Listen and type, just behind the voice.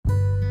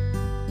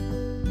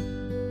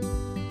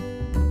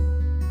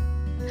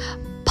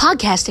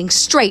Podcasting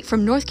straight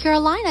from North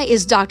Carolina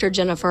is Dr.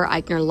 Jennifer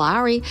Eichner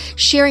Lowry,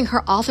 sharing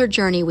her author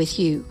journey with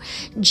you.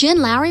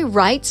 Jen Lowry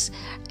Writes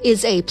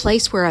is a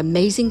place where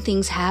amazing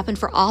things happen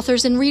for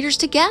authors and readers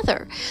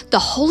together. The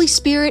Holy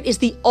Spirit is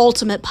the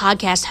ultimate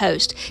podcast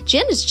host.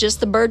 Jen is just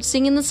the bird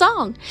singing the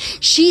song.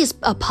 She is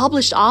a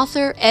published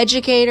author,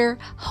 educator,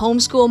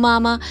 homeschool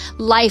mama,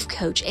 life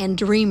coach, and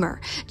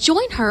dreamer.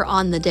 Join her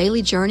on the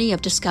daily journey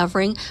of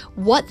discovering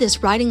what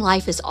this writing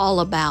life is all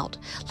about.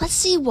 Let's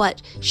see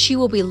what she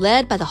will be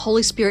led by the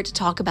Holy Spirit to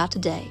talk about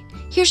today.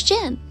 Here's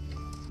Jen.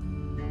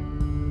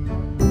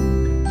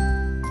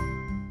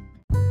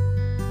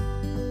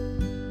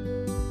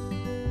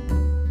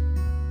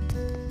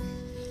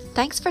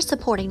 Thanks for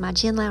supporting my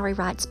Jen Lowry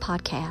Writes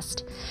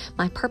podcast.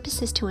 My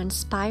purpose is to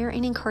inspire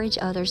and encourage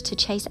others to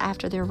chase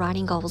after their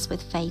writing goals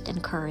with faith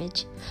and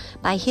courage.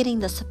 By hitting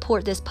the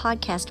support this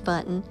podcast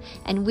button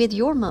and with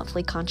your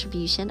monthly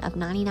contribution of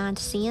 99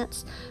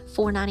 cents,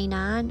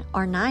 $4.99,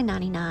 or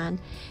 $9.99,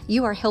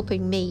 you are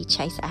helping me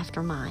chase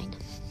after mine.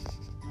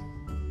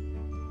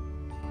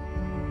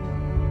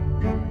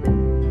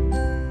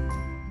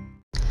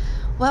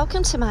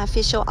 Welcome to my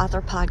official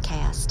author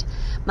podcast.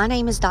 My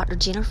name is Dr.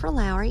 Jennifer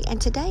Lowry, and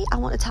today I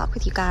want to talk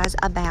with you guys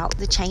about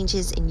the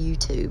changes in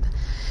YouTube.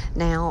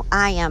 Now,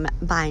 I am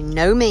by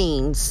no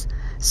means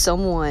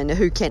someone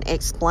who can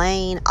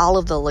explain all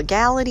of the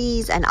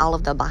legalities and all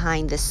of the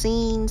behind the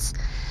scenes,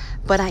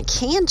 but I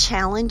can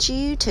challenge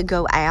you to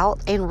go out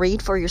and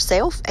read for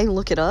yourself and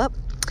look it up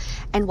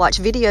and watch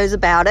videos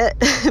about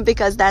it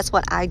because that's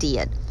what I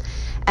did.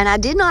 And I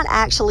did not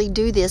actually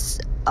do this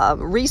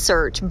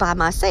research by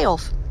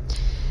myself.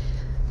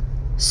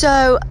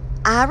 So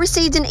I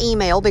received an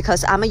email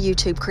because I'm a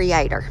YouTube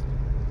creator,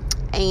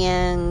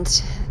 and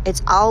it's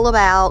all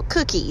about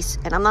cookies.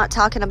 And I'm not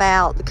talking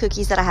about the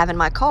cookies that I have in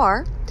my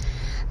car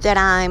that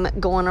I'm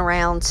going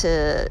around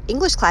to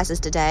English classes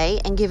today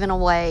and giving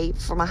away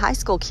for my high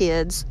school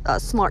kids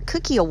Smart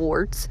Cookie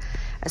Awards.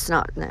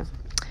 No.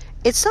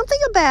 It's something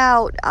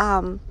about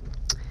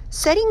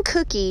setting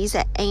cookies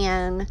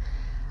and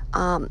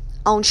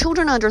on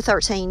children under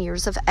 13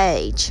 years of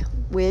age,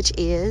 which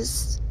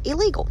is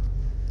illegal.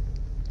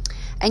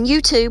 And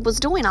YouTube was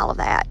doing all of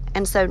that.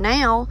 And so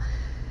now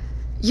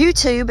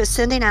YouTube is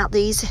sending out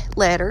these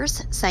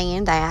letters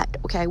saying that,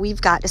 okay, we've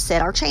got to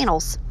set our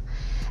channels.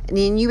 And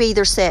then you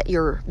either set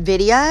your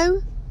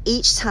video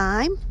each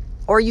time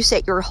or you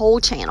set your whole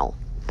channel.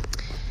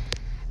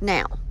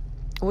 Now,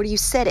 what do you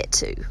set it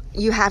to?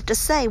 You have to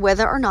say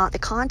whether or not the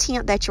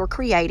content that you're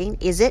creating,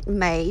 is it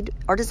made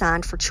or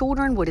designed for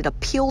children? Would it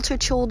appeal to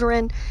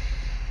children?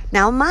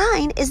 Now,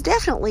 mine is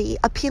definitely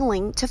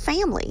appealing to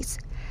families.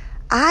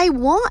 I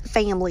want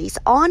families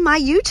on my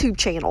YouTube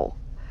channel.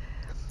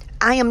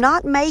 I am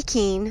not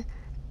making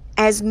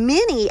as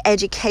many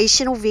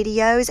educational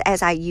videos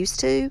as I used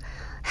to.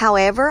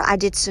 However, I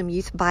did some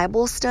youth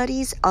Bible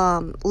studies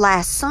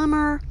last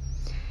summer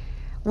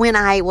when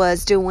I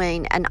was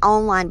doing an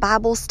online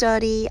Bible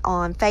study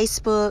on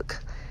Facebook.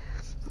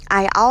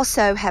 I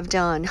also have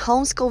done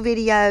homeschool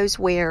videos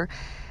where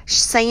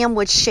Sam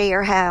would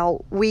share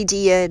how we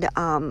did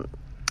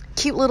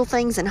cute little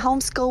things in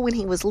homeschool when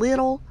he was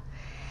little.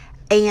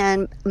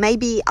 And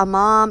maybe a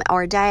mom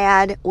or a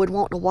dad would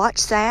want to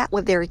watch that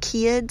with their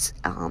kids.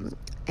 And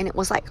it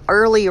was like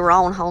earlier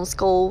on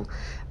homeschool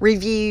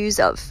reviews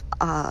of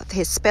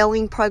his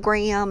spelling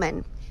program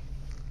and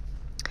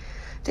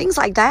things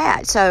like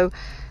that. So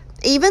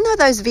even though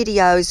those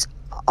videos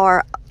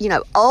are,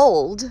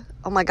 old,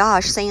 oh my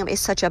gosh, Sam is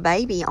such a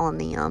baby on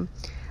them,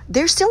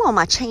 they're still on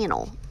my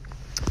channel.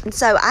 And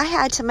so I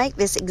had to make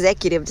this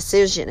executive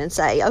decision and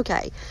say,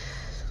 okay,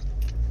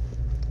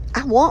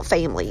 I want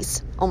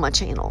families on my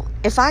channel.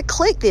 If I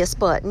click this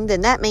button,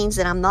 then that means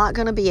that I'm not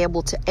going to be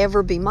able to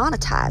ever be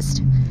monetized.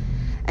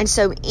 And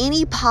so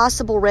any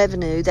possible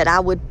revenue that I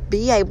would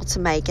be able to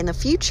make in the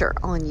future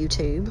on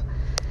YouTube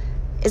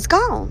is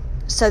gone.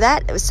 So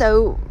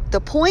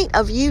the point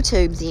of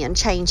YouTube then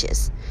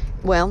changes.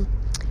 Well,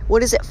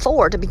 what is it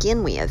for to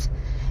begin with?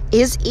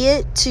 Is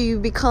it to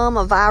become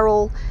a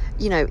viral,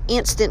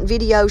 instant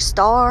video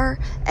star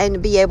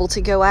and be able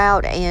to go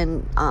out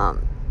and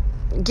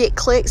get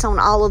clicks on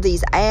all of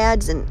these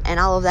ads and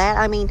all of that?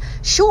 I mean,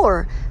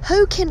 sure,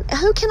 who can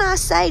I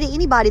say to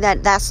anybody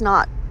that that's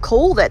not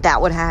cool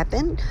that would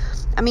happen?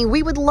 I mean,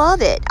 we would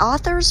love it.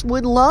 Authors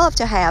would love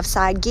to have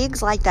side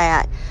gigs like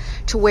that,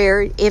 to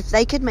where if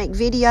they could make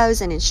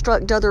videos and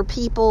instruct other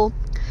people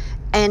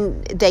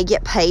and they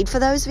get paid for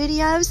those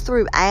videos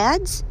through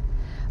ads,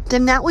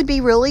 then that would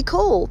be really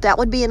cool. That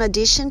would be an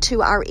addition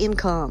to our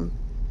income.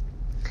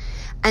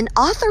 And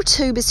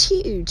AuthorTube is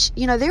huge.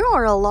 There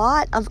are a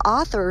lot of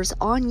authors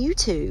on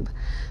YouTube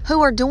who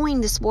are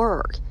doing this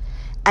work.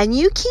 And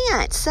you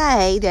can't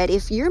say that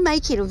if you're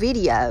making a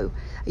video,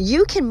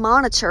 you can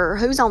monitor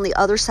who's on the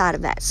other side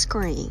of that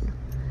screen,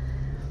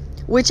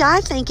 which I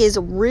think is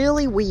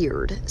really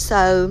weird.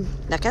 So,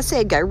 like I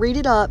said, go read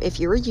it up. If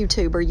you're a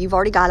YouTuber, you've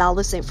already got all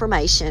this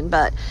information.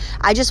 But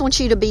I just want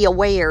you to be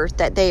aware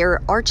that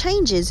there are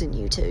changes in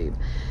YouTube.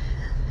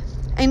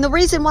 And the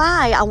reason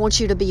why I want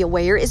you to be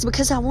aware is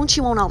because I want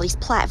you on all these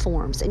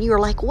platforms. And you're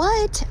like,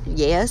 what?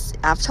 Yes,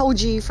 I've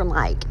told you from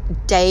like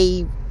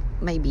day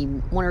maybe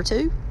 1 or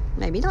 2,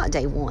 maybe not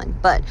day 1.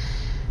 But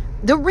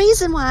the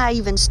reason why I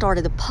even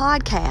started the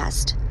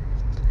podcast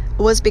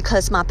was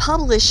because my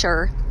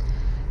publisher,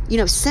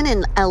 sent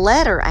in a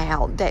letter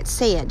out that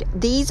said,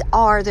 these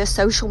are the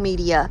social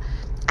media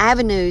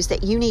avenues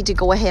that you need to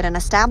go ahead and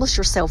establish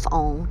yourself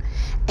on,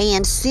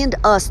 and send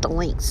us the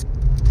links.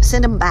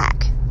 Send them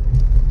back.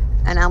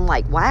 And I'm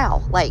like,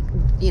 wow,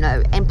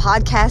 and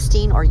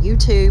podcasting or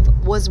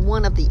YouTube was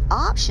one of the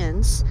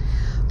options,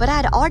 but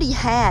I'd already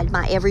had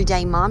my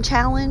Everyday Mom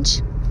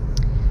Challenge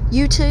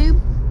YouTube.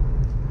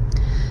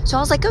 So I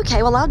was like,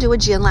 okay, well, I'll do a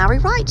Jen Lowry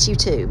Writes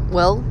YouTube.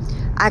 Well,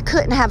 I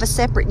couldn't have a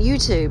separate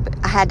YouTube.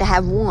 I had to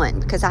have one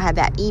because I had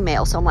that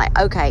email. So I'm like,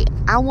 okay,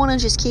 I want to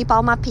just keep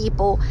all my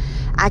people.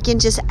 I can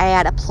just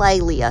add a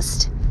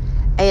playlist,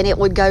 and it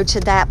would go to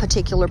that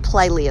particular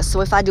playlist.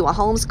 So if I do a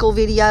homeschool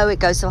video, it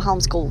goes to a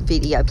homeschool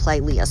video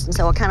playlist. And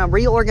so I kind of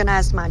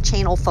reorganized my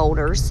channel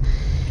folders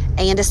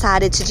and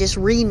decided to just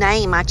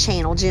rename my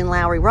channel Jen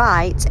Lowry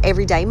Writes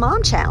Everyday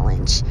Mom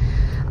Challenge,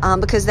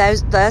 because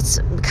that's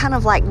kind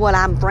of like what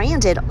I'm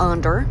branded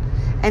under.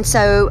 And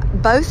so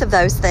both of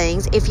those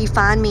things, if you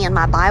find me in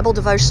my Bible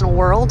devotional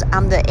world,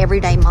 I'm the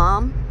Everyday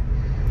Mom.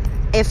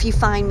 If you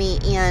find me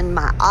in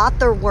my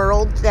author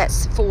world,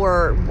 that's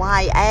for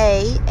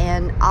YA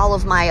and all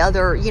of my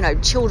other,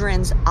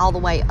 children's all the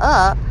way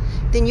up,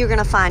 then you're going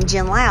to find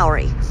Jen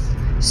Lowry.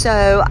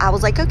 So I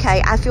was like,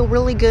 okay, I feel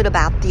really good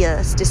about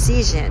this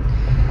decision.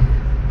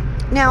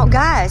 Now,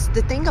 guys,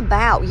 the thing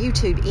about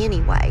YouTube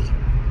anyway,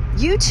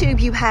 YouTube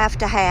you have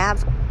to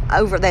have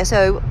over there.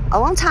 So a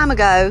long time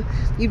ago,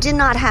 you did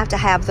not have to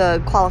have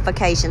the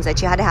qualifications that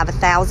you had to have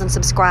 1,000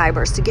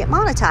 subscribers to get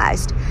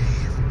monetized.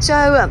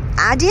 So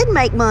I did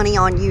make money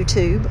on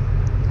YouTube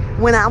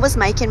when I was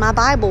making my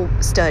Bible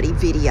study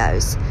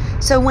videos.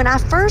 So when I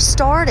first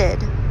started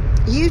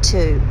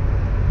YouTube,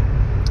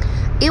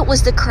 it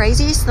was the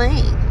craziest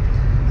thing.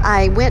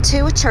 I went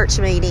to a church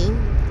meeting,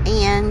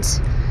 and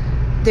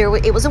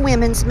it was a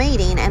women's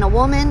meeting, and a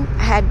woman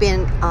had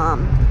been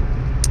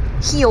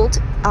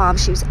healed.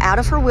 She was out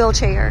of her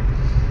wheelchair,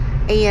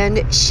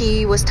 and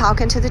she was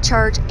talking to the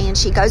church, and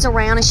she goes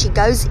around and she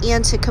goes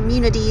into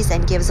communities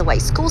and gives away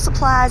school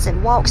supplies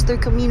and walks through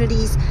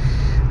communities,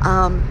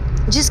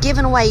 just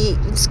giving away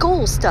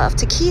school stuff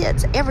to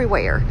kids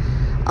everywhere.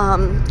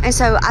 And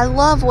so I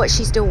love what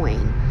she's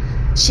doing.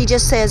 She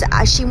just says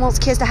she wants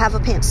kids to have a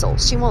pencil.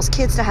 She wants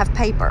kids to have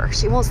paper.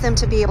 She wants them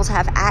to be able to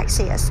have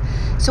access.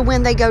 So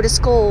when they go to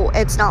school,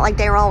 it's not like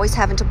they're always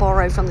having to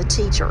borrow from the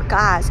teacher.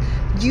 Guys,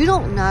 you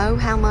don't know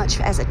how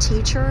much as a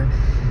teacher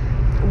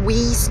we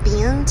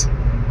spend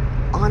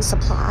on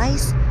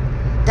supplies.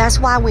 That's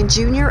why when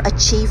Junior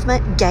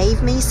Achievement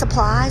gave me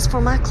supplies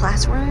for my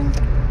classroom,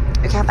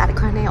 okay, I'm about to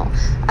cry now.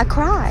 I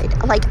cried.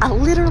 I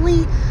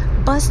literally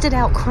busted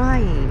out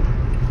crying.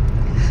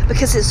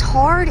 Because it's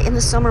hard in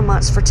the summer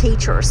months for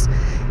teachers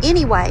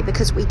anyway,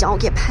 because we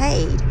don't get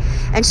paid.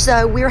 And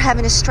so we're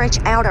having to stretch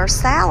out our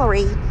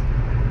salary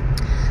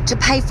to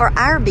pay for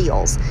our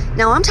bills.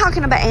 Now I'm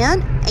talking about,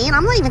 and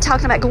I'm not even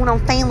talking about going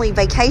on family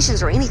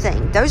vacations or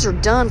anything. Those are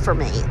done for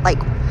me.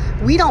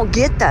 We don't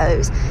get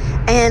those.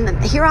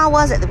 And here I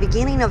was at the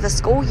beginning of the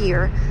school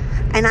year,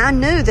 and I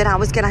knew that I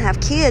was going to have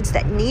kids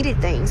that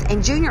needed things.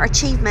 And Junior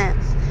Achievement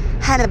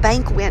had a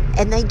banquet,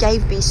 and they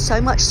gave me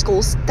so much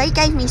schools. They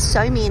gave me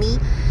so many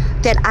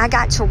that I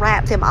got to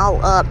wrap them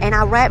all up, and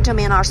I wrapped them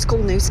in our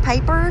school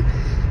newspaper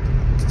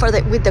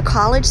with the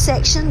college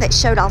section that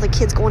showed all the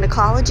kids going to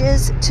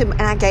colleges,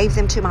 and I gave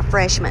them to my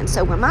freshmen.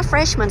 So when my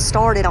freshmen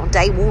started on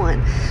day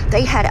 1,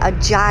 they had a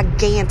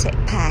gigantic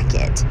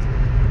packet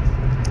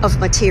of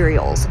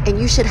materials, and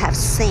you should have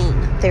seen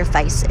their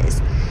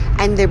faces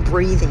and their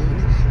breathing.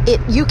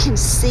 You can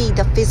see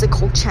the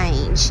physical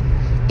change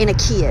in a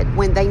kid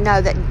when they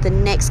know that the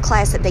next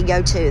class that they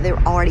go to, they're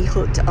already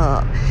hooked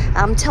up.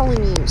 I'm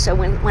telling you, so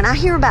when I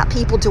hear about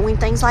people doing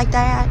things like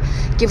that,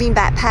 giving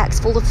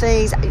backpacks full of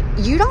things,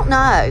 you don't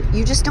know.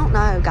 You just don't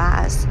know,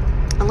 guys,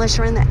 unless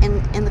you're in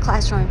the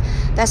classroom.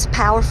 That's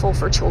powerful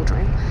for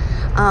children.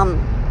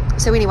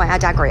 So anyway, I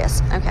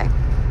digress. Okay.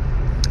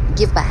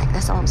 Give back.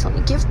 That's all I'm telling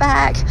you. Give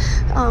back.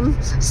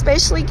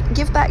 Especially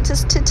give back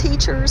to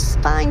teachers.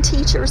 Find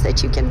teachers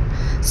that you can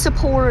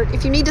support.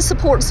 If you need to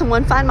support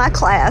someone, find my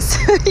class.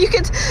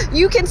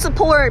 You can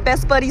support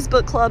Best Buddies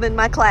Book Club in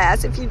my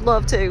class if you'd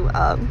love to.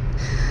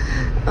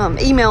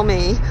 Email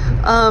me.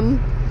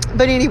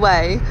 But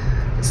anyway,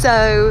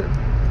 so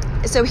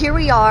here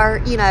we are,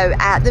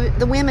 at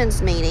the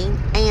women's meeting,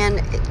 and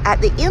at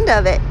the end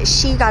of it,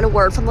 she got a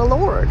word from the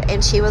Lord,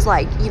 and she was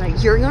like,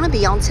 you're going to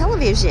be on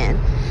television.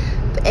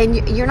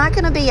 And you're not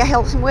going to be a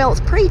health and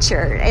wealth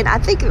preacher. And I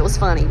think it was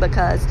funny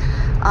because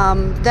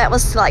that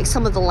was like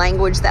some of the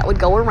language that would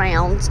go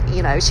around.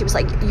 She was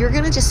like, you're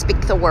going to just speak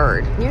the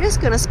word. You're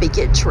just going to speak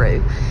it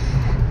true.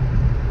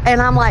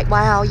 And I'm like,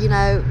 wow,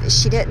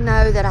 she didn't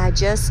know that I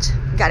just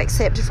got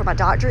accepted for my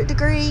doctorate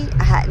degree.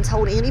 I hadn't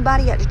told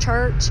anybody at the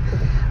church.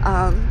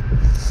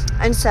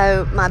 And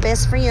so my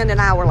best friend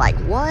and I were like,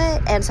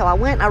 what? And so I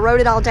went and I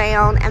wrote it all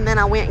down, and then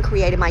I went and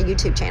created my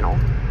YouTube channel.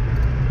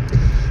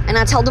 And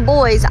I told the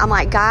boys, I'm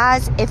like,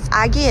 guys, if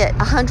I get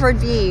 100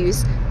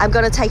 views, I'm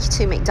going to take you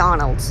to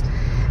McDonald's.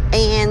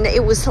 And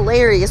it was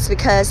hilarious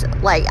because,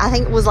 like, I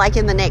think it was like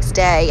in the next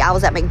day, I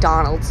was at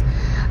McDonald's.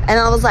 And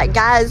I was like,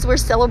 guys, we're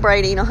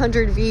celebrating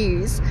 100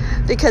 views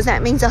because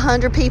that means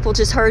 100 people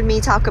just heard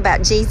me talk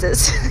about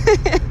Jesus.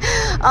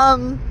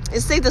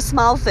 See the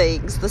small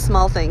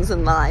things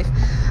in life.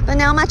 But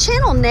now my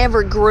channel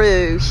never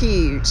grew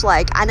huge.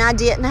 And I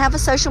didn't have a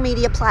social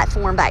media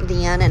platform back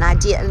then, and I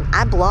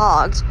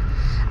blogged.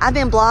 I've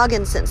been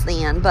blogging since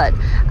then, but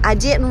I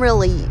didn't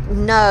really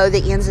know the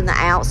ins and the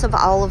outs of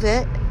all of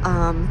it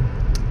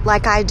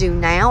like I do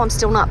now. I'm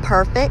still not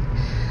perfect,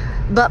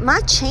 but my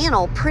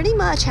channel pretty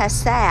much has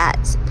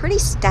sat pretty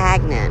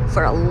stagnant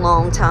for a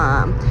long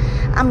time.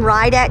 I'm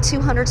right at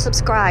 200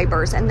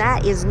 subscribers, and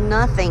that is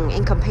nothing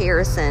in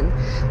comparison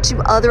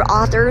to other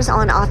authors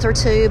on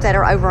AuthorTube that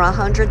are over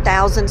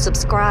 100,000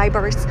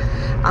 subscribers.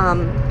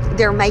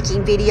 They're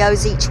making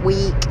videos each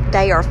week.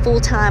 They are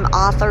full-time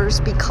authors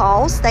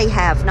because they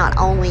have not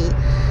only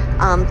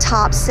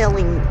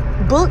top-selling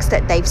books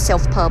that they've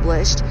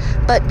self-published,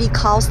 but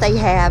because they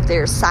have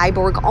their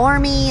cyborg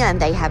army and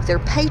they have their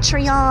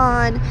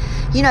Patreon.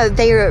 You know,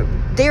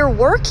 they're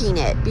working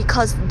it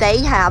because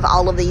they have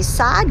all of these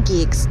side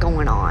gigs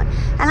going on.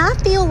 And I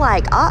feel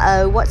like,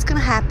 what's going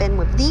to happen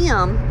with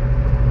them?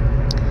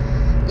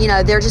 You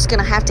know, they're just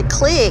going to have to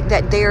click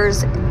that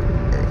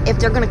if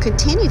they're going to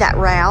continue that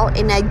route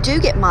and they do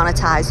get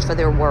monetized for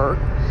their work,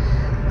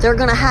 they're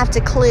going to have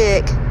to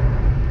click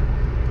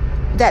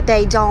that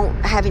they don't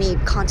have any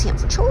content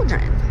for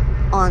children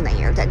on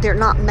there, that they're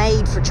not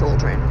made for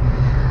children,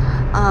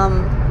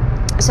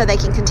 so they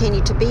can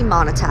continue to be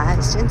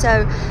monetized. And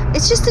so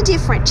it's just a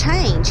different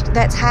change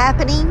that's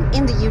happening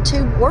in the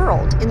YouTube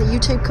world, in the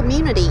YouTube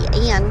community.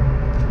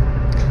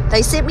 And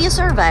they sent me a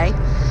survey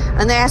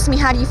and they asked me,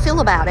 how do you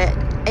feel about it?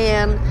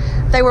 And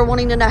they were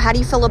wanting to know, how do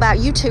you feel about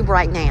YouTube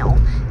right now?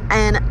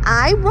 And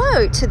I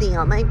wrote to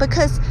them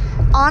because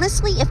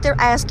honestly, if they're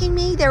asking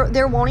me,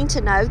 they're wanting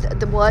to know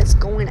what's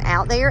going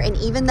out there. And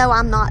even though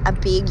I'm not a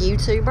big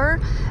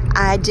YouTuber,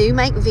 I do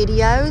make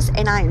videos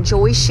and I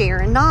enjoy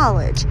sharing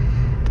knowledge.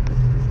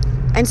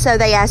 And so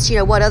they asked,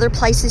 what other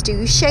places do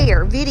you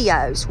share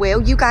videos?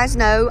 Well, you guys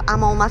know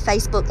I'm on my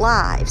Facebook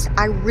Lives.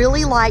 I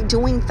really like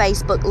doing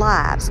Facebook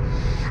Lives.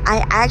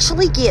 I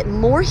actually get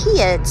more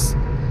hits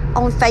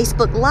on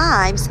Facebook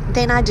Lives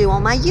than I do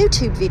on my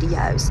YouTube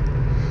videos.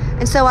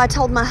 And so I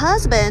told my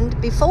husband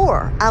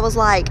before, I was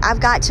like, I've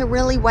got to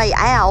really weigh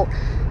out,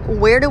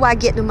 where do I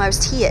get the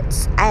most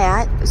hits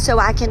at, so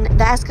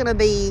that's going to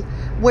be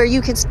where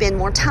you can spend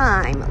more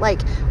time.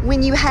 Like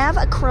when you have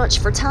a crunch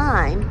for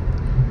time,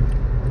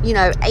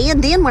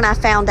 and then when I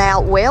found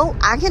out, well,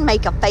 I can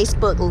make a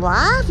Facebook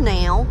Live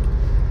now,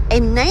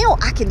 and now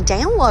I can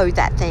download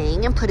that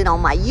thing and put it on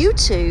my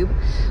YouTube.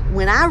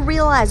 When I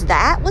realized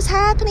that was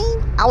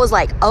happening, I was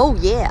like, oh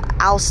yeah,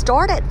 I'll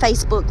start at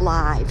Facebook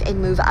Live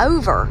and move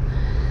over.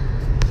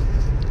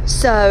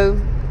 So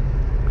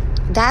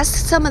that's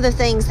some of the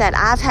things that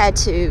I've had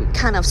to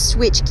kind of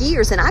switch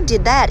gears, and I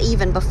did that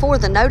even before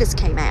the notice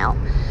came out.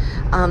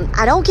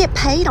 I don't get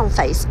paid on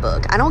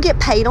Facebook. I don't get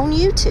paid on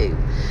YouTube.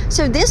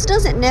 So this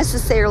doesn't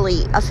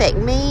necessarily affect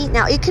me.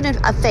 Now, it could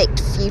affect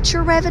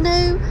future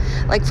revenue.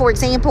 Like, for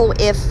example,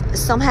 if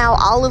somehow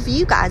all of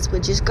you guys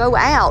would just go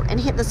out and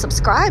hit the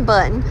subscribe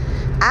button,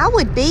 I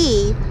would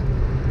be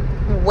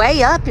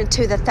way up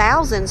into the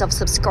thousands of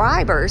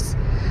subscribers.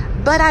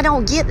 But I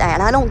don't get that.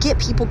 I don't get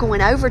people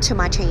going over to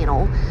my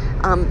channel.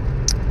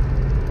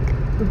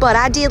 But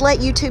I did let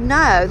YouTube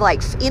know,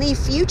 like, any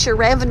future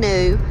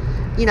revenue,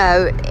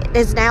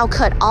 is now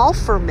cut off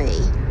for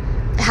me.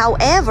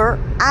 However,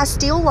 I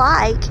still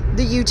like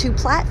the YouTube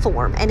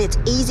platform, and it's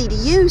easy to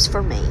use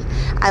for me.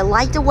 I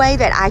like the way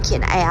that I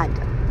can add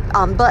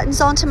buttons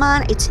onto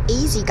mine. It's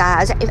easy,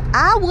 guys. If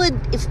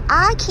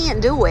I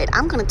can't do it,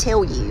 I'm going to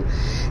tell you,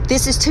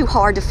 this is too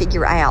hard to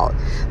figure out.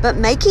 But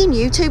making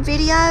YouTube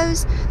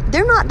videos,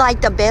 they're not like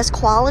the best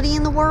quality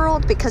in the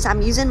world because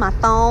I'm using my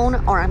phone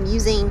or I'm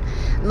using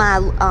my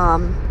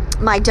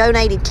my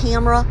donated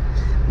camera.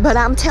 But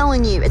I'm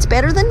telling you, it's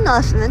better than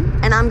nothing,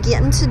 and I'm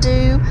getting to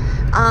do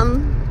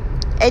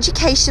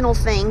educational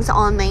things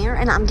on there,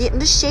 and I'm getting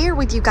to share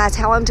with you guys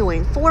how I'm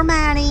doing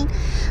formatting,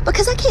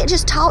 because I can't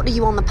just talk to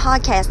you on the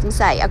podcast and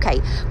say,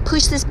 okay,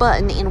 push this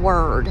button in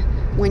Word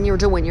when you're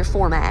doing your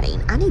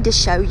formatting. I need to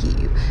show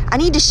you. I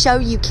need to show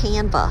you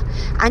Canva.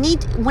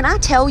 When I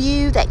tell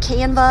you that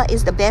Canva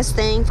is the best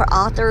thing for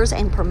authors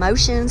and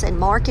promotions and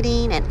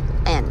marketing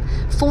and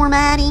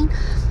formatting,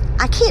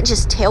 I can't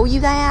just tell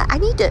you that.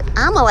 I'm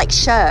going to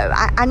show.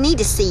 I need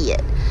to see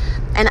it.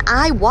 And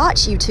I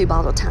watch YouTube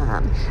all the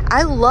time.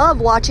 I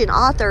love watching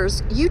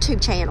authors' YouTube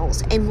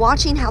channels and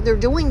watching how they're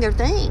doing their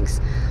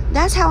things.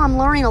 That's how I'm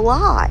learning a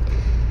lot.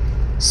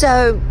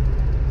 So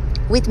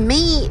with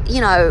me,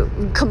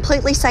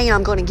 completely saying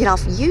I'm going to get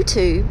off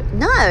YouTube,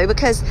 no,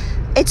 because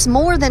it's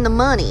more than the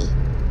money.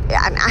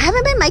 I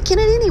haven't been making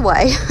it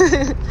anyway.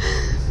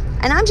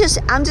 And I'm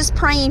just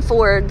praying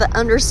for the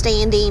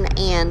understanding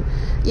and,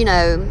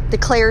 the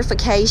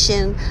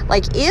clarification.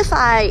 Like, if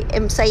I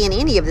am saying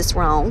any of this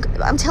wrong,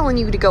 I'm telling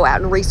you to go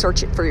out and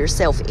research it for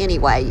yourself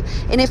anyway.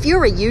 And if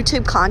you're a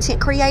YouTube content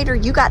creator,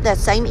 you got that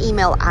same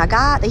email I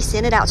got. They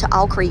sent it out to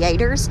all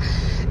creators.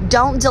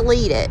 Don't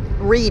delete it.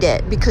 Read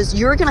it, because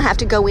you're going to have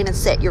to go in and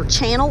set your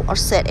channel or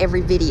set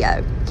every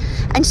video.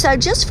 And so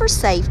just for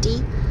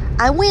safety,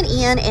 I went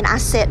in and I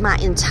set my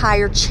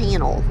entire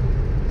channel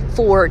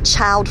for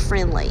child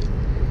friendly.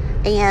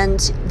 And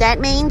that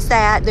means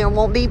that there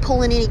won't be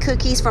pulling any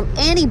cookies from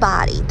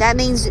anybody. That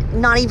means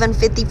not even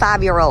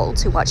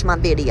 55-year-olds who watch my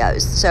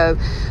videos. So,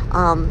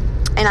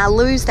 and I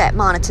lose that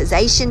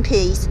monetization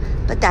piece,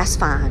 but that's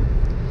fine.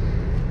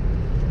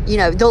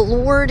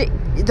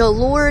 The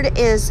Lord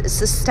is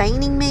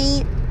sustaining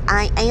me.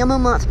 I am a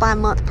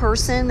month-by-month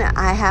person.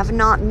 I have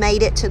not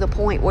made it to the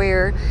point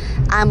where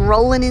I'm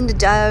rolling in the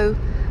dough.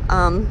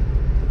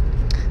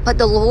 But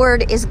the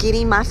Lord is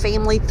getting my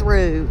family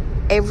through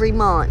every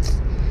month.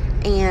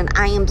 And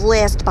I am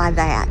blessed by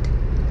that.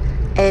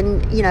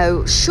 And,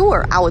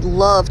 sure, I would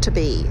love to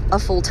be a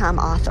full-time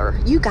author.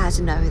 You guys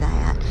know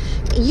that.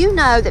 You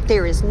know that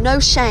there is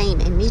no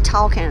shame in me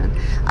talking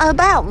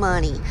about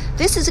money.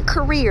 This is a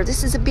career.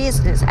 This is a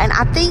business. And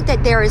I think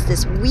that there is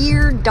this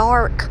weird,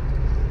 dark,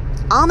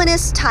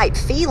 ominous type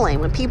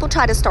feeling when people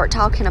try to start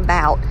talking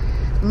about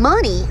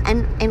money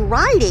and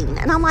writing.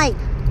 And I'm like,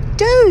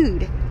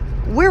 dude,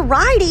 we're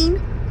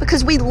writing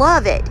because we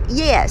love it.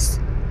 Yes.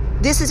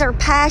 This is our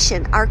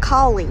passion, our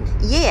calling.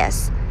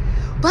 Yes.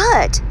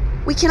 But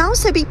we can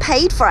also be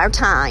paid for our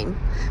time.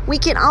 We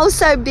can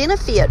also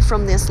benefit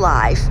from this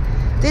life.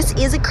 This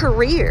is a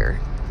career.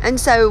 And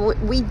so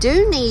we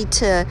do need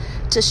to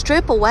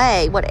strip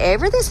away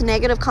whatever this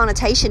negative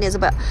connotation is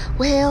about,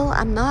 well,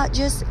 I'm not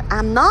just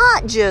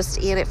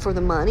in it for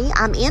the money.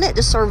 I'm in it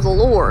to serve the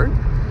Lord.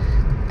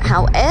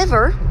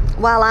 However,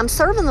 while I'm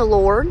serving the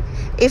Lord,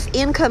 if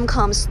income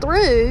comes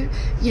through,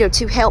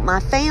 to help my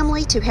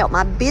family, to help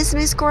my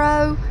business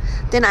grow,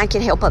 then I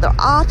can help other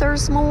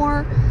authors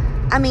more.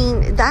 I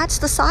mean, that's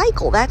the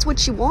cycle. That's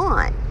what you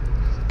want.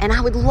 And I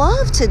would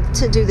love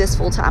to do this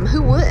full time.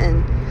 Who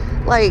wouldn't?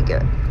 Like,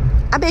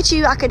 I bet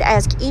you I could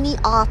ask any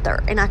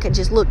author and I could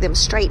just look them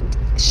straight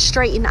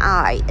in the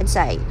eye and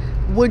say,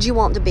 would you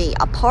want to be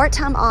a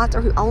part-time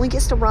author who only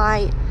gets to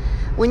write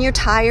when you're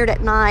tired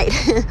at night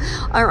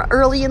or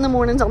early in the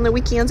mornings on the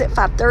weekends at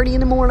 5:30 in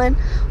the morning?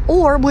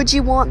 Or would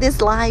you want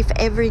this life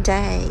every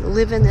day,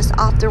 living this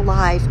author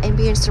life and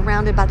being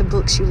surrounded by the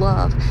books you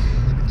love?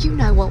 You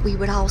know what we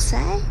would all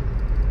say.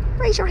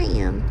 Raise your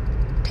hand.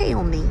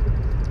 Tell me.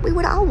 We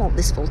would all want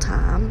this full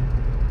time.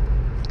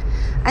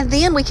 And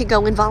then we could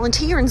go and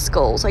volunteer in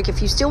schools. Like,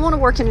 if you still want to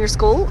work in your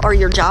school or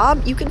your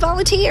job, you could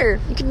volunteer.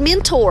 You could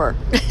mentor.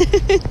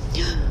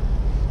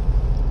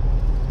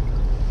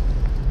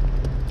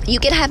 You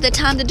could have the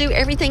time to do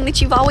everything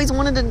that you've always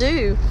wanted to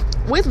do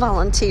with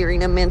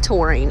volunteering and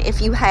mentoring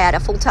if you had a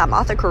full-time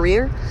author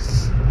career.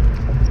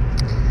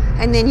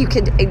 And then you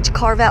could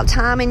carve out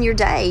time in your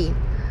day.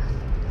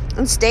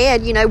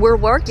 Instead, we're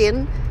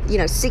working,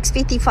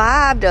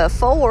 6:55 to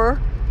 4,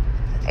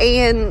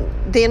 and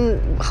then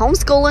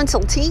homeschool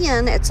until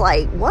 10. It's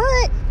like,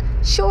 what?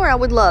 Sure, I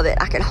would love it.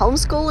 I could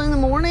homeschool in the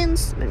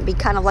mornings and be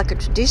kind of like a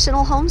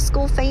traditional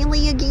homeschool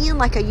family again,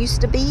 like I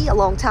used to be a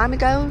long time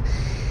ago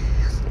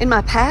in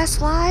my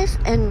past life,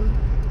 and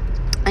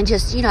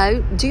just,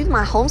 do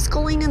my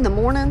homeschooling in the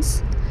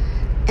mornings.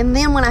 And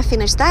then when I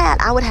finished that,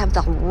 I would have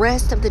the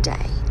rest of the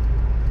day.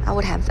 I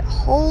would have the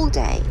whole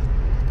day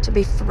to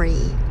be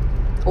free.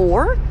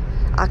 Or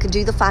I could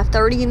do the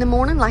 5:30 in the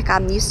morning like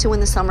I'm used to in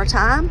the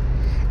summertime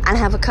and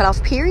have a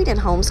cutoff period and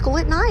homeschool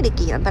at night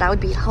again. But I would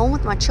be at home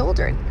with my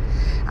children.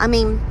 I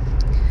mean,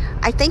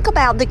 I think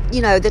about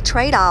the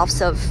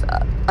trade-offs of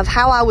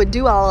how I would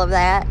do all of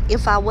that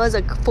if I was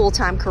a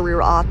full-time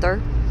career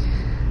author.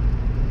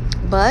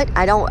 But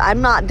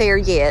I'm not there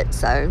yet,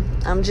 so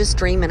I'm just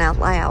dreaming out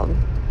loud.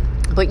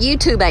 But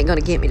YouTube ain't going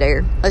to get me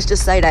there. Let's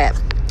just say that.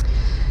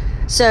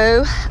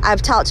 So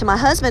I've talked to my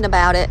husband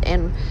about it,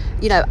 and,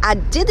 I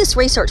did this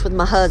research with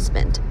my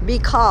husband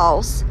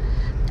because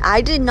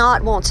I did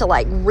not want to,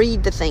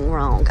 read the thing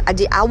wrong.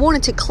 I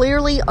wanted to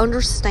clearly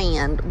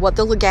understand what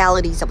the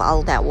legalities of all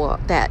of that were,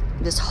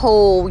 this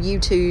whole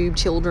YouTube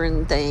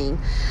children thing.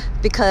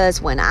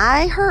 Because when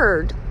I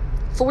heard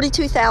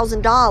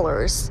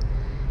 $42,000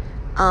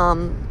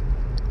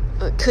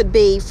 could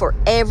be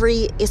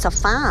it's a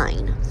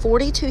fine,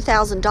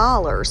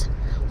 $42,000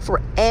 for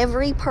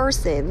every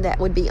person that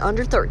would be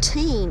under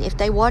 13. If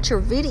they watch your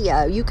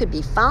video, you could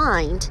be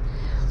fined.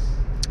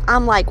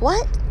 I'm like,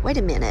 what? Wait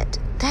a minute.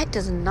 That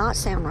does not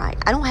sound right.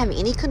 I don't have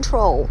any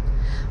control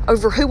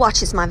over who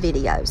watches my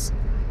videos.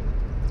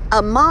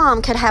 A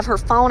mom could have her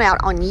phone out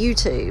on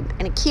YouTube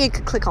and a kid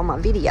could click on my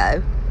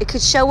video. It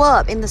could show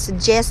up in the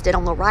suggested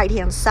on the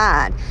right-hand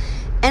side.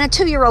 And a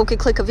 2-year-old could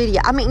click a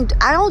video. I mean,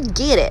 I don't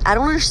get it. I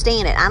don't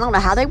understand it. I don't know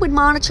how they would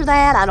monitor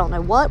that. I don't know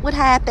what would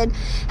happen.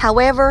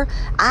 However,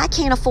 I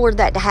can't afford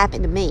that to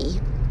happen to me.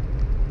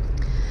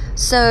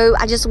 So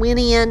I just went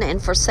in,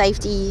 and for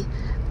safety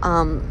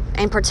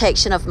and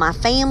protection of my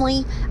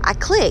family, I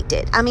clicked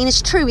it. I mean,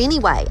 it's true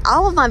anyway.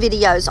 All of my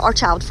videos are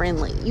child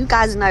friendly. You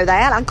guys know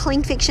that. I'm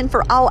clean fiction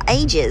for all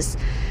ages.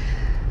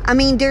 I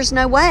mean, there's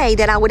no way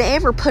that I would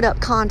ever put up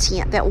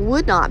content that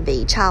would not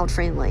be child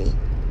friendly.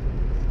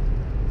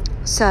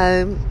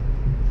 So,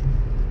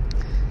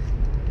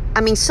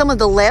 I mean, some of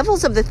the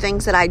levels of the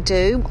things that I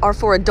do are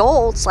for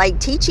adults,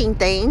 like teaching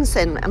things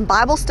and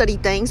Bible study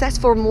things. That's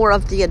for more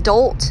of the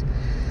adult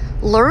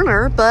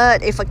learner.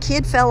 But if a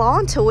kid fell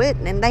onto it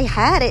and they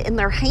had it in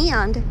their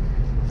hand,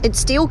 it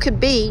still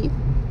could be,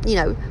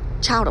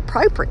 child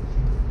appropriate.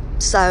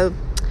 So,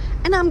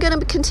 and I'm going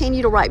to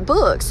continue to write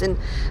books, and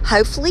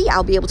hopefully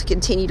I'll be able to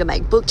continue to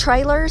make book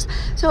trailers.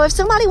 So if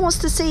somebody wants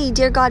to see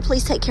Dear God,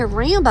 Please Take Care of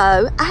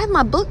Rambo, I have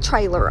my book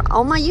trailer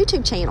on my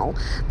YouTube channel.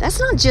 That's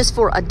not just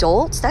for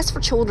adults, that's for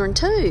children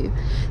too.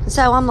 And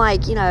so I'm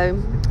like,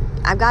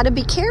 I've got to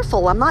be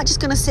careful. I'm not just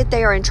going to sit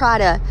there and try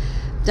to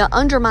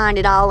undermine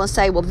it all and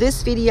say, well,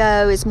 this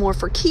video is more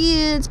for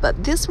kids,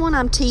 but this one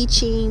I'm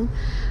teaching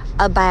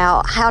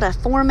about how to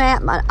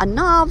format a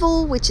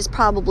novel, which is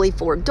probably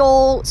for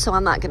adults, so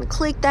I'm not going to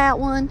click that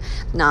one.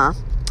 Nah,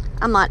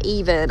 I'm not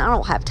even. I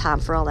don't have time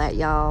for all that,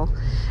 y'all.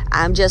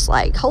 I'm just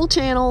like, whole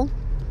channel,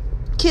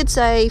 kid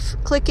safe,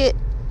 click it,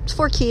 it's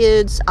for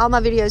kids, all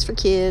my videos for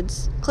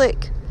kids,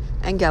 click,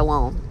 and go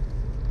on.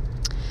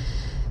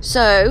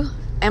 So,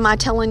 am I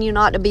telling you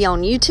not to be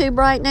on YouTube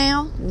right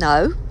now?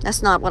 No,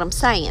 that's not what I'm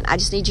saying. I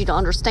just need you to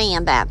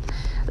understand that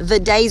the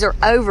days are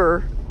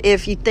over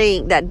if you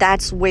think that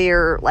that's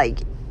where,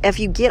 like, if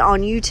you get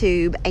on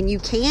YouTube and you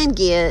can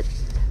get,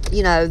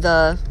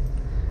 the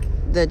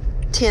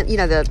 10,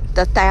 the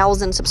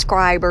 1,000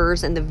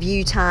 subscribers and the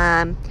view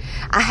time.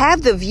 I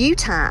have the view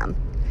time.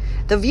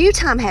 The view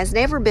time has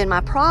never been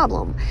my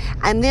problem.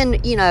 And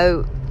then,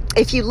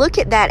 if you look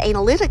at that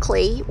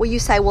analytically, well, you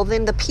say, well,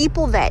 then the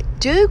people that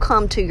do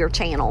come to your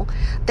channel,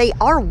 they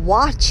are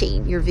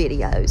watching your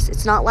videos.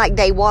 It's not like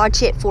they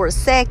watch it for a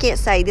second,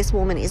 say, this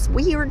woman is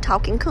weird,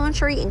 talking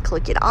country, and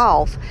click it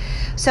off.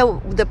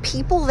 So the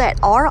people that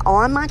are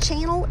on my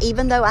channel,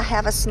 even though I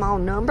have a small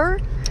number,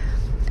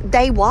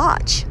 they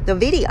watch the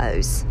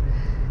videos.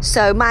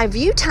 So my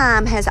view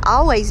time has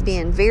always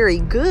been very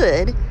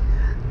good,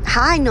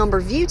 high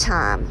number view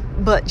time,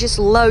 but just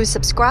low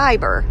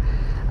subscriber,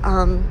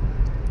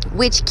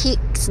 which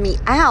kicks me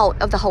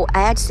out of the whole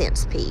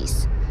AdSense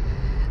piece.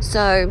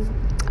 So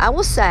I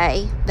will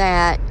say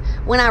that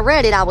when I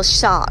read it, I was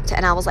shocked,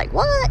 and I was like,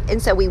 what?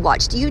 And so we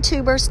watched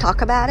YouTubers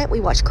talk about it.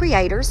 We watched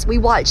creators. We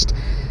watched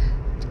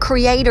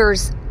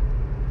creators,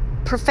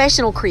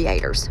 professional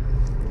creators.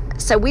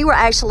 So we were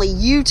actually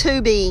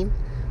YouTubing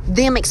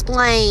them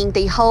explain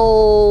the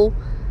whole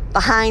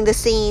behind the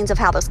scenes of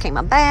how this came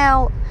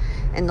about,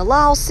 and the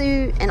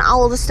lawsuit and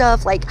all of the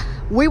stuff. Like,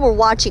 we were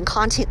watching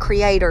content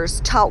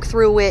creators talk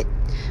through it.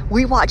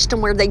 We watched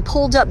them where they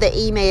pulled up the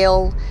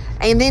email,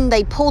 and then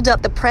they pulled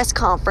up the press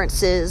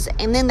conferences,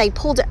 and then they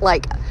pulled it,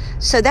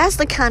 so that's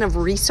the kind of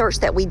research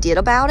that we did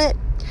about it.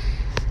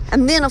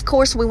 And then, of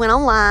course, we went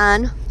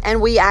online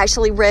and we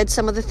actually read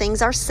some of the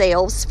things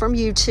ourselves from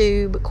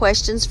YouTube,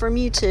 questions from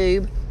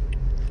YouTube.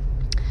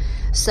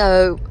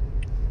 So,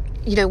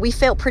 we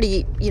felt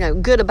pretty,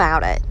 good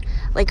about it.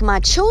 Like, my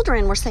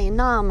children were saying,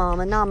 nah,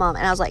 Mama, nah, Mom.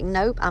 And I was like,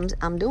 nope,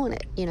 I'm doing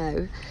it.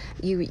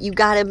 You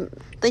got to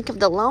think of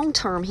the long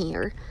term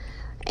here.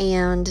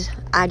 And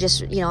I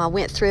just, I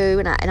went through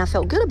and I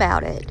felt good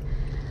about it.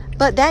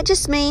 But that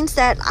just means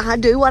that I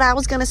do what I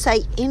was going to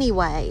say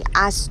anyway.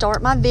 I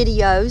start my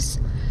videos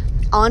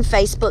on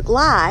Facebook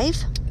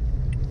Live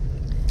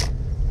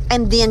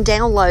and then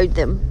download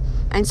them.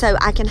 And so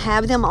I can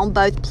have them on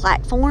both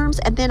platforms,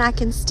 and then I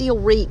can still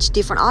reach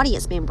different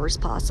audience members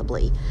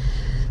possibly.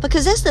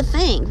 Because that's the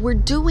thing. We're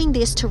doing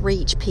this to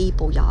reach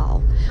people,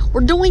 y'all.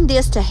 We're doing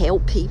this to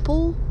help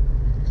people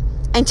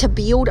and to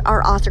build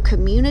our author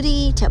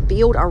community, to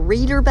build our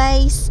reader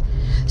base.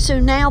 So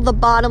now the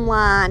bottom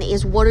line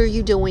is, what are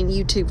you doing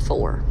YouTube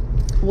for?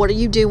 What are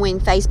you doing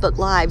Facebook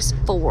Lives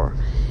for?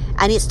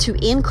 And it's to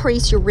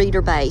increase your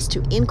reader base,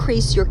 to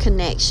increase your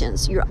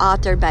connections, your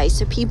author base,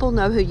 so people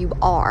know who you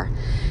are.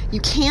 You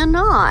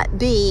cannot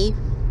be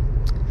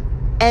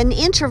an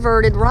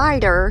introverted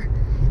writer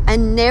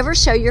and never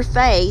show your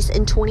face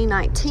in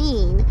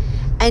 2019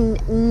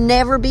 and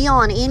never be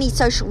on any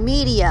social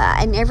media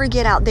and never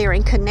get out there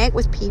and connect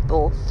with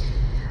people.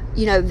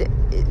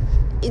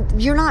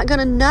 You're not going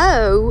to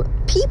know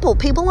people.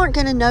 People aren't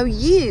going to know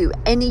you,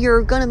 and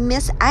you're going to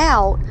miss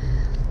out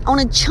on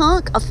a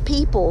chunk of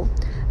people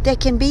that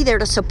can be there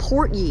to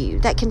support you,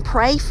 that can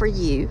pray for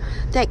you,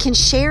 that can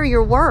share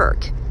your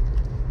work.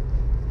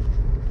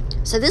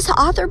 So this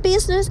author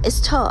business is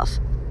tough.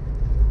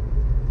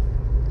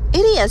 It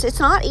is. It's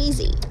not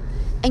easy.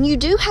 And you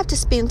do have to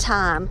spend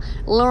time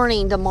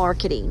learning the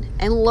marketing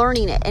and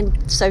learning it.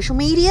 And social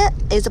media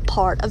is a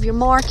part of your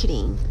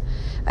marketing.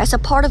 That's a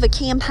part of a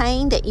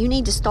campaign that you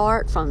need to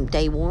start from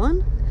day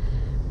one.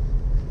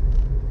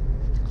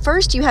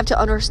 first you have to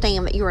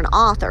understand that you're an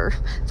author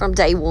from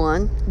day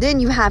one. Then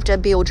you have to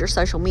build your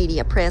social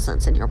media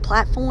presence and your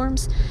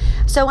platforms.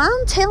 So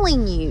I'm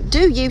telling you,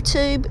 do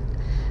YouTube.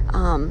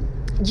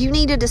 You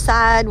need to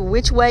decide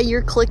which way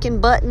you're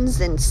clicking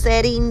buttons and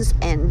settings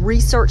and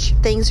research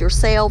things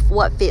yourself,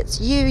 what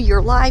fits you,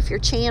 your life, your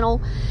channel.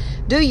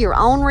 Do your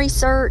own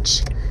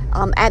research.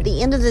 At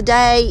the end of the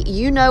day,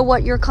 you know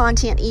what your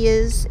content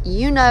is.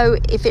 You know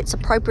if it's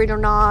appropriate or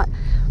not.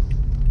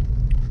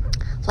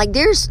 Like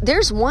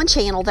there's one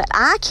channel that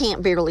I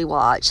can't barely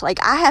watch.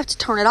 Like I have to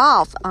turn it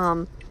off.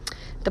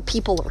 The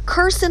people are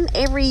cursing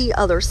every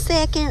other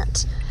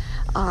second.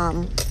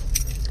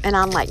 And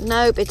I'm like,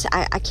 nope,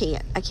 I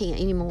can't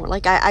anymore.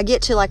 Like I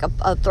get to like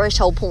a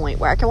threshold point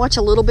where I can watch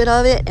a little bit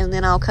of it and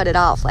then I'll cut it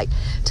off. Like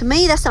to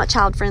me, that's not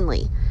child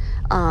friendly.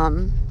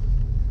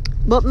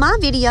 But my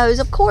videos,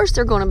 of course,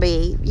 they're going to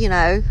be,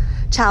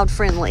 child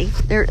friendly.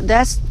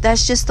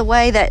 That's just the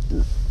way that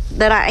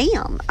I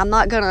am. I'm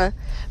not going to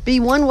be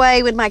one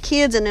way with my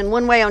kids and then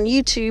one way on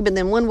YouTube and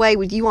then one way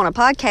with you on a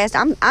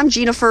podcast. I'm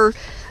Jennifer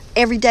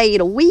every day of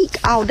the week,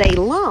 all day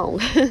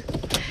long.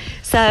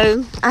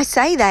 So I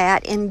say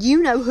that, and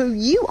you know who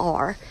you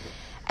are.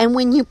 And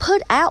when you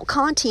put out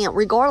content,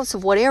 regardless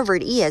of whatever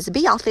it is,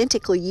 be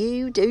authentically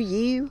you, do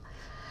you,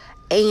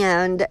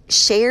 and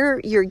share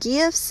your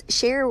gifts,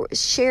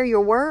 share your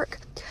work.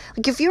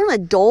 Like if you're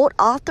an adult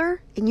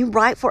author and you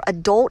write for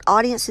adult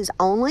audiences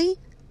only,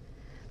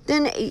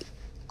 then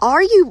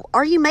are you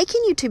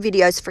making YouTube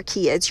videos for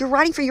kids? You're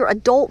writing for your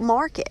adult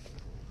market.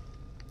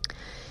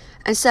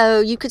 And so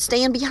you could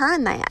stand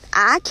behind that.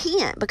 I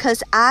can't,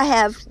 because I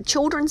have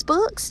children's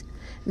books,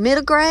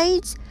 middle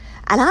grades,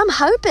 and I'm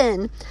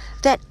hoping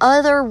that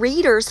other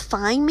readers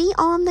find me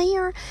on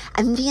there.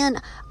 And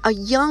then a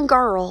young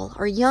girl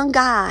or young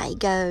guy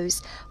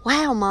goes,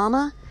 wow,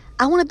 Mama,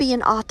 I want to be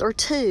an author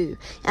too.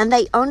 And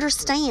they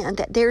understand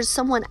that there's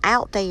someone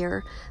out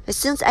there that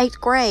since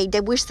 8th grade,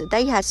 they wish that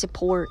they had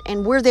support,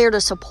 and we're there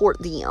to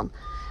support them.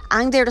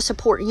 I'm there to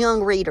support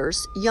young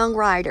readers, young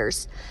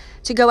writers,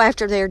 to go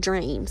after their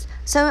dreams.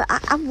 So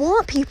I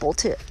want people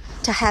to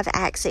have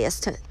access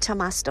to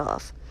my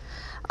stuff.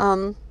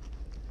 And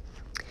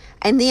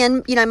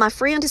then, my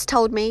friend has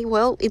told me,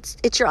 well, it's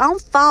your own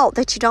fault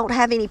that you don't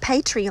have any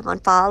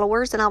Patreon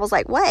followers. And I was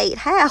like, wait,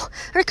 how?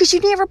 Because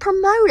you never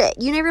promote it.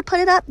 You never put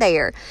it up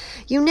there.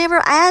 You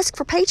never ask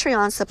for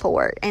Patreon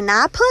support. And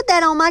I put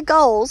that on my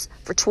goals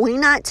for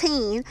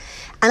 2019.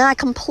 And I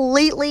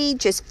completely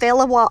just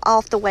fell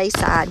off the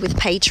wayside with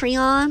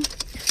Patreon.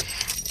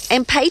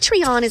 And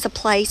Patreon is a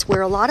place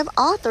where a lot of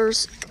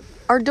authors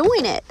are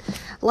doing it.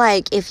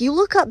 Like, if you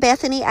look up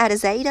Bethany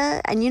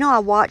Adazada, and I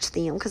watch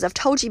them, because I've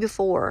told you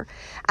before,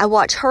 I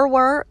watch her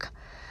work,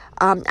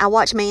 I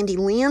watch Mandy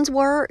Lynn's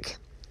work.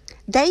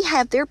 They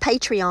have their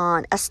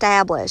Patreon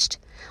established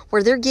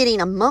where they're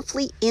getting a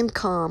monthly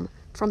income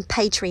from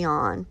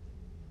Patreon.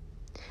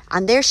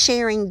 And they're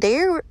sharing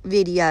their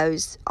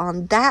videos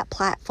on that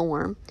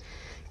platform.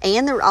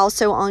 And they're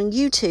also on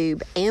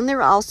YouTube, and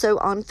they're also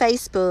on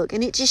Facebook.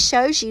 And it just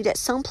shows you that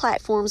some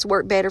platforms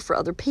work better for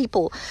other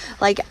people.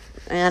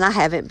 And I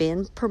haven't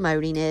been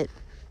promoting it,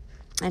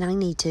 and I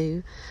need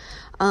to.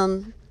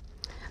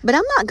 But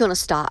I'm not going to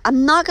stop.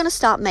 I'm not going to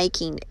stop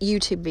making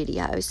YouTube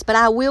videos, but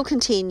I will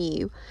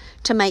continue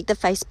to make the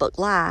Facebook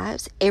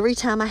Lives every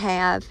time I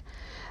have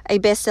a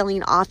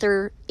best-selling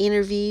author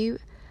interview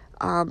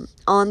on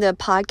the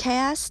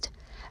podcast.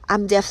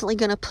 I'm definitely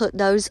going to put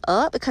those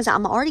up because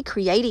I'm already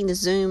creating the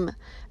Zoom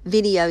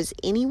videos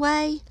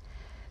anyway.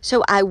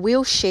 So I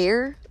will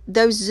share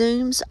those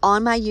Zooms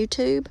on my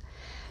YouTube.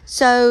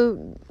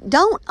 So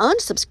don't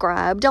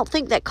unsubscribe. Don't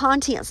think that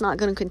content's not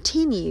going to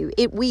continue.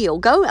 It will.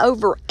 Go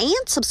over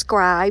and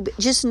subscribe.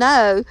 Just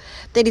know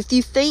that if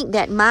you think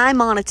that my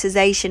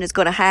monetization is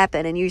going to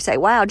happen and you say,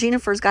 wow,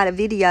 Jennifer's got a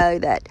video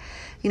that,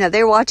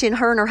 they're watching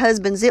her and her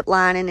husband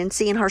ziplining and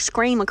seeing her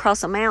scream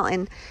across a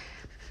mountain.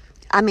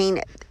 I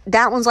mean,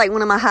 that one's like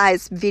one of my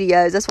highest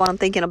videos. That's why I'm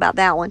thinking about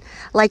that one.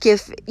 Like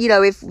if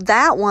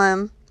that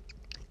one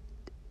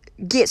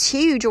gets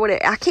huge or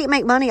whatever, I can't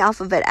make money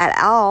off of it at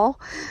all.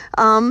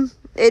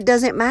 It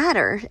doesn't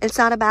matter. It's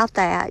not about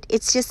that.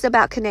 It's just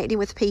about connecting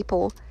with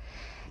people.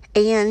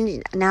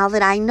 And now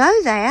that I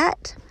know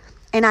that,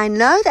 and I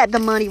know that the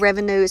money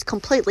revenue is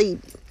completely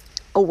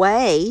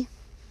away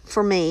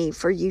for me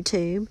for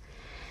YouTube,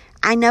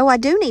 I know I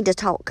do need to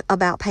talk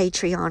about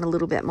Patreon a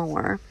little bit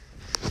more.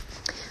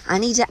 I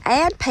need to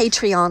add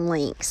Patreon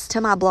links to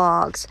my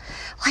blogs.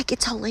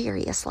 It's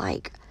hilarious.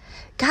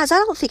 Guys, I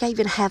don't think I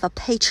even have a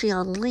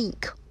Patreon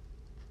link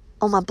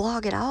on my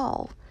blog at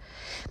all.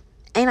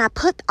 And I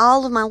put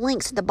all of my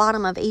links at the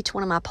bottom of each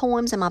one of my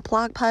poems and my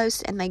blog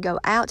posts, and they go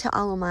out to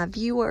all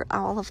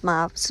of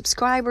my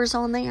subscribers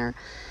on there.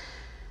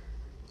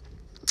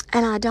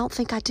 And I don't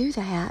think I do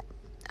that.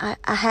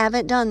 I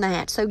haven't done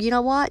that. So you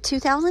know what?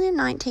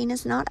 2019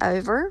 is not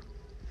over.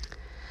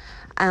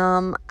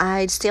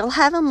 I still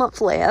have a month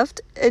left.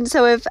 And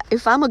so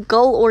if I'm a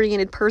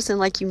goal-oriented person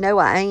like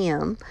I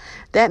am,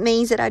 that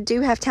means that I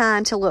do have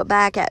time to look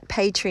back at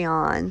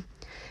Patreon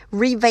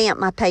revamp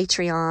my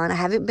Patreon. I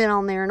haven't been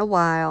on there in a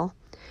while.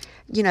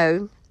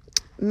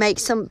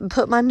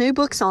 Put my new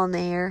books on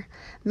there,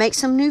 make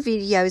some new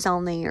videos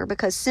on there,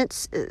 because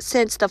since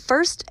the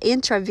first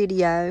intro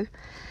video,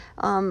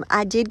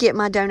 I did get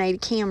my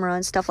donated camera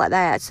and stuff like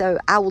that. So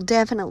I will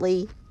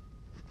definitely,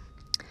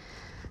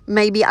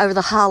 maybe over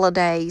the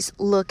holidays,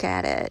 look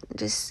at it.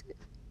 Just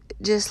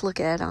look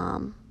at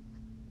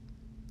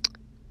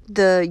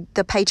the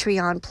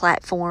Patreon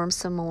platform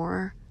some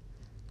more.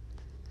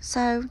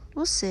 So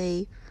we'll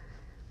see.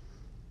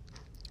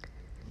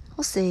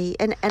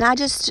 And I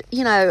just,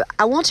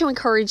 I want to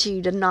encourage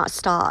you to not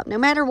stop. No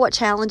matter what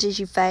challenges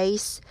you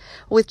face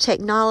with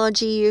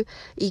technology,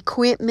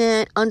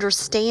 equipment,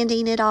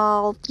 understanding it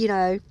all,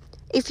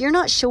 if you're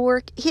not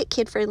sure, hit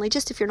Kid Friendly.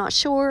 Just if you're not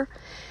sure,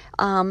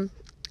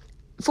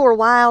 for a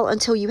while,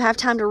 until you have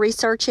time to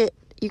research it,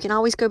 you can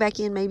always go back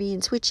in maybe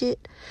and switch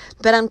it.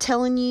 But I'm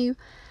telling you,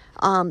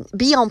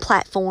 be on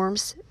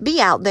platforms,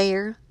 be out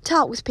there,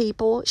 talk with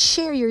people,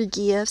 share your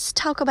gifts,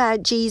 talk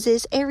about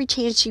Jesus every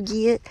chance you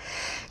get.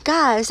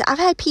 Guys, I've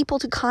had people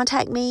to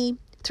contact me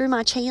through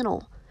my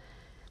channel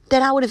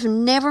that I would have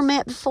never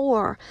met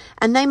before,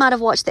 and they might have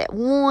watched that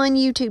one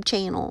YouTube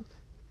channel.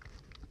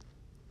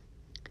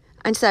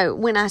 And so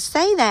when I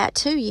say that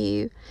to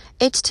you,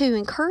 it's to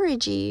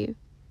encourage you.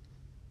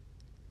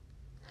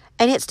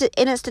 And it's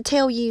to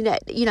tell you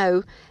that,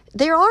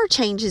 there are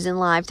changes in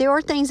life. There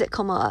are things that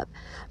come up.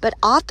 But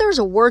authors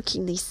are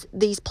working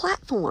these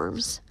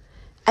platforms,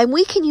 and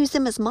we can use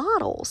them as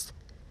models.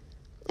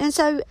 And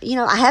so,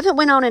 I haven't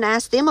went on and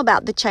asked them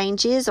about the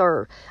changes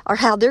or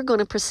how they're going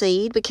to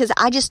proceed, because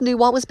I just knew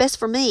what was best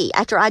for me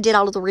after I did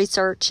all of the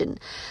research and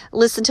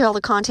listened to all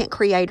the content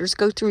creators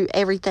go through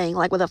everything,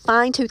 like with a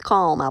fine-tooth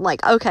comb. I'm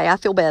like, okay, I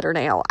feel better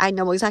now. I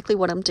know exactly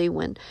what I'm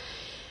doing.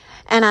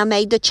 And I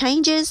made the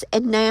changes,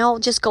 and now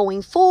just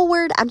going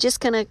forward, I'm just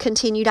going to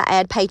continue to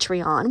add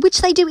Patreon, which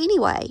they do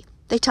anyway.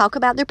 They talk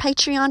about their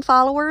Patreon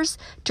followers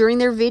during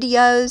their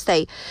videos.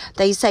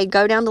 They say,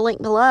 go down the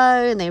link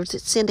below, and they're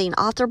sending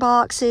author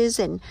boxes,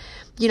 and,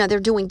 they're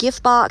doing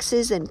gift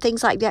boxes and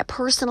things like that,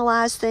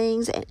 personalized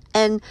things.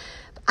 And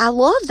I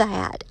love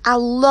that. I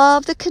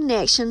love the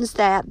connections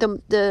that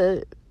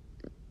the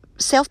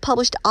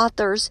self-published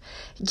authors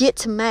get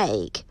to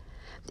make.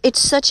 It's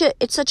such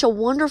a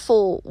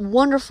wonderful,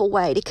 wonderful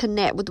way to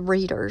connect with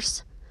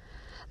readers.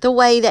 The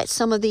way that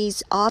some of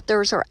these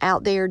authors are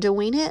out there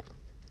doing it.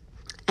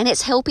 And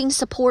it's helping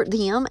support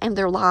them and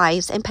their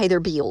lives and pay their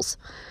bills.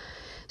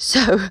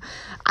 So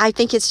I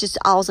think it's just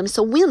awesome. It's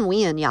a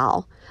win-win,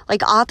 y'all.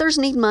 Like, authors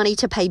need money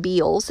to pay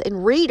bills,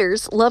 and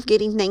readers love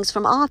getting things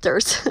from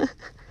authors.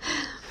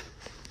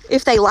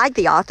 If they like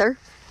the author.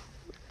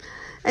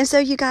 And so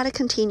you got to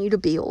continue to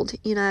build,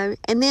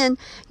 And then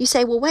you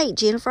say, well, wait,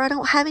 Jennifer, I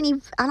don't have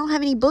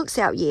any books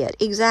out yet.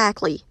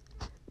 Exactly.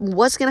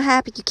 What's going to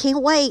happen? You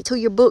can't wait till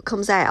your book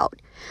comes out.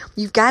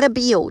 You've got to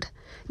build.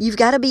 You've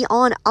got to be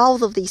on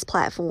all of these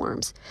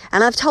platforms.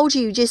 And I've told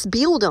you, just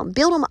build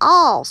them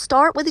all.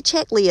 Start with a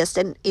checklist.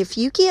 And if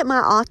you get my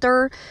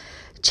author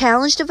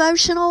challenge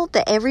devotional,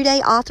 the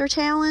Everyday Author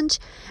Challenge,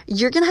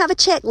 you're going to have a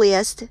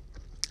checklist.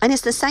 And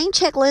it's the same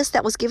checklist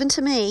that was given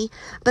to me,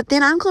 but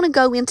then I'm going to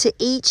go into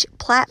each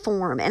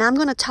platform, and I'm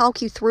going to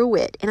talk you through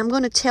it, and I'm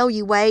going to tell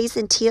you ways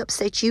and tips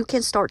that you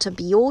can start to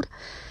build.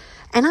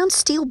 And I'm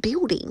still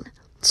building.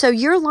 So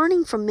you're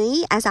learning from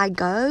me as I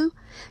go.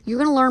 You're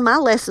going to learn my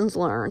lessons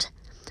learned.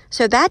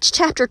 So that's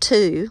chapter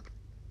 2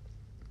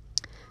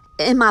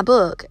 in my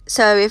book.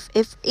 So if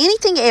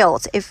anything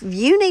else, if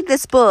you need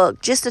this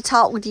book just to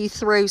talk with you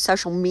through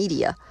social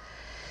media,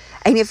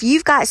 and if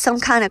you've got some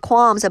kind of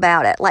qualms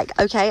about it, like,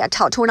 okay, I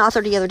talked to an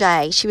author the other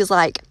day. She was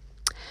like,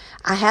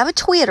 I have a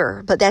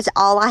Twitter, but that's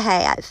all I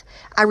have.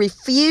 I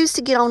refuse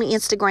to get on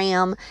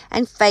Instagram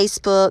and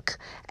Facebook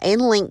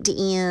and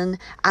LinkedIn.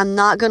 I'm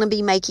not going to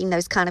be making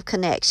those kind of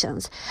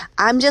connections.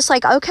 I'm just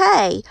like,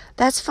 okay,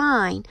 that's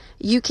fine.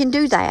 You can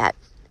do that.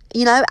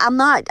 I'm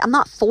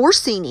not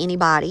forcing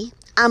anybody.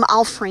 I'm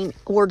offering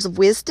words of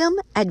wisdom,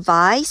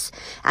 advice,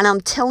 and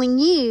I'm telling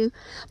you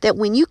that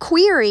when you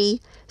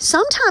query,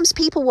 sometimes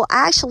people will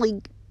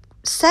actually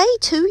say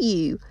to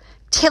you,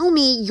 tell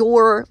me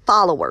your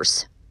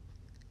followers.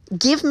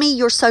 Give me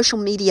your social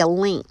media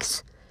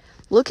links.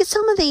 Look at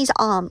some of these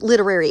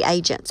literary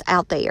agents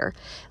out there.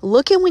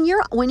 Look at when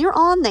you're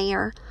on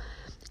there.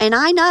 And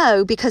I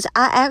know because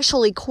I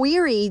actually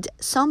queried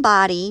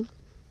somebody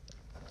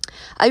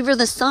over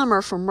the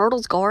summer from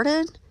Myrtle's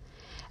Garden.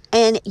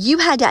 And you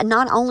had to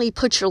not only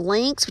put your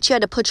links, but you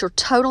had to put your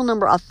total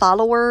number of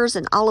followers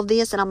and all of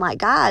this. And I'm like,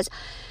 guys,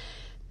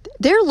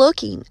 they're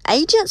looking.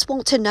 Agents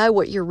want to know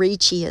what your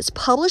reach is.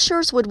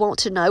 Publishers would want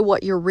to know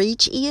what your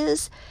reach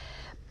is,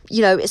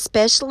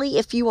 especially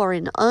if you are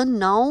an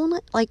unknown,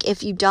 like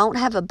if you don't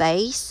have a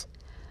base.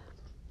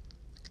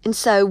 And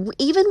so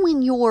even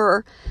when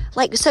you're,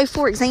 so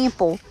for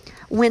example,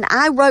 when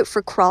I wrote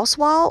for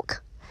Crosswalk,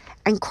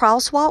 and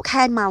Crosswalk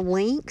had my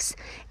links,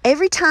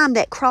 every time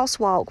that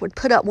Crosswalk would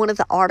put up one of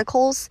the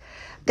articles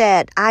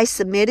that I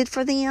submitted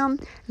for them,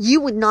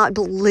 you would not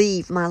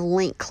believe my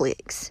link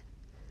clicks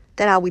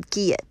that I would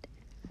get.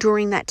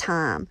 during that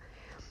time.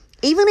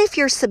 Even if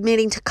you're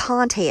submitting to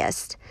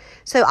contests.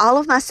 So all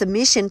of my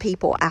submission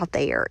people out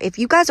there, if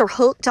you guys are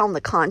hooked on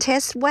the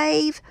contest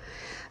wave,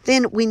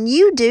 then when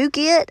you do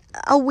get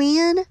a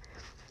win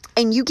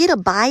and you get a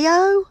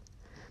bio,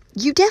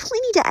 you definitely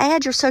need to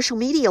add your social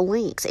media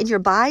links in your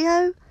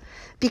bio,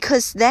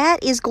 because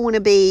that is going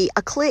to be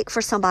a click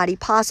for somebody,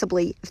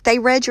 possibly. If they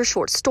read your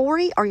short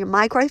story or your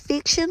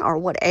microfiction or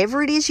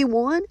whatever it is you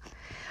won,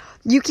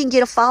 you can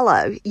get a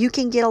follow, you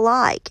can get a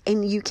like,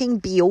 and you can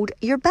build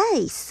your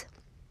base.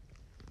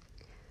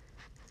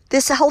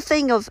 This whole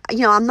thing of,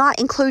 I'm not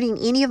including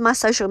any of my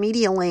social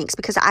media links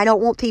because I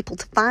don't want people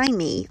to find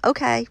me.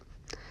 Okay.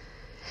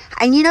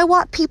 And you know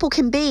what? People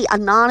can be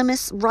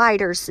anonymous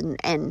writers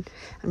and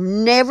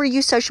never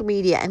use social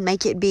media and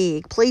make it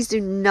big. Please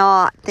do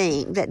not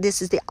think that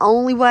this is the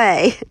only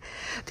way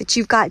that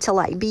you've got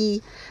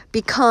to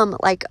become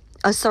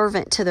a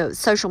servant to the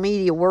social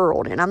media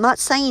world. And I'm not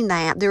saying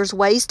that. There's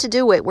ways to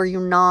do it where you're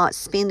not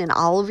spending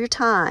all of your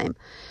time.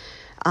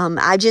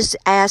 I just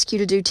ask you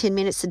to do 10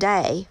 minutes a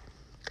day.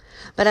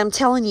 But I'm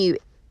telling you,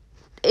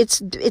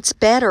 it's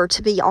better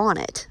to be on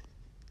it.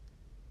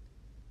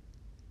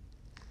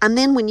 And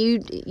then when you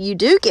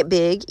do get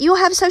big, you'll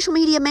have social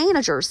media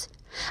managers.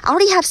 I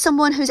already have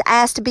someone who's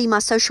asked to be my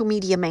social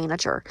media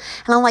manager.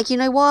 And I'm like, you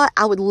know what?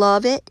 I would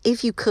love it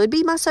if you could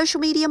be my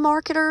social media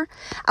marketer.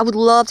 I would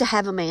love to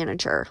have a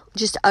manager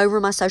just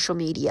over my social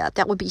media.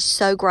 That would be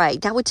so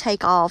great. That would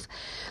take off,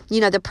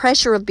 the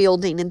pressure of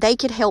building, and they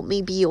could help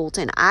me build,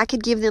 and I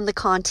could give them the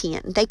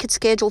content, and they could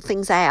schedule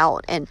things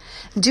out and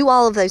do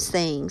all of those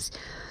things.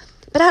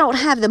 But I don't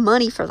have the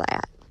money for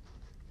that.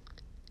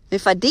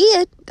 If I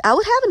did, I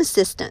would have an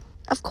assistant.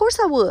 Of course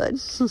I would.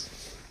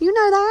 You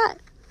know that.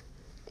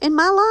 In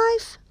my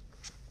life,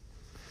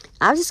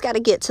 I've just got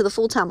to get to the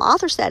full-time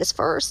author status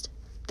first.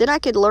 Then I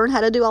could learn how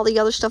to do all the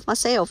other stuff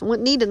myself. I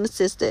wouldn't need an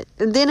assistant.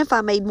 And then if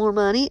I made more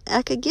money,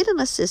 I could get an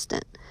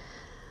assistant.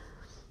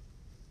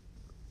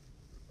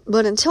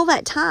 But until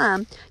that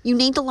time, you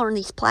need to learn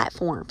these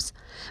platforms.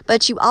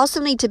 But you also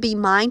need to be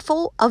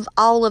mindful of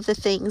all of the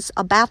things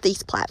about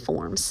these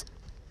platforms.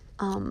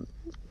 And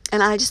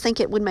I just think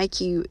it would make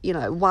you,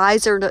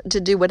 wiser to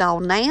do it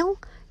all now.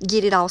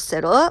 Get it all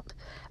set up.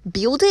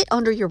 Build it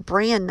under your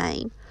brand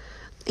name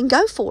and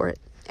go for it,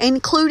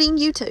 including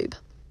YouTube.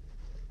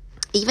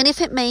 Even if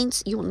it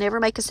means you will never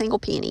make a single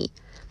penny,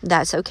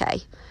 that's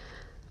okay.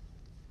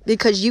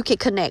 Because you could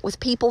connect with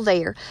people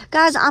there.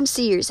 Guys, I'm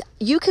serious.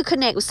 You could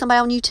connect with somebody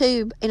on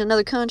YouTube in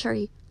another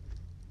country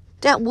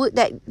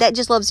that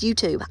just loves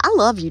YouTube. I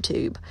love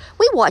YouTube.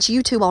 We watch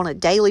YouTube on a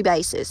daily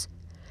basis.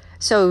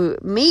 So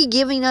me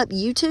giving up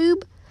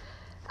YouTube,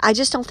 I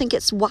just don't think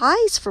it's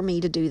wise for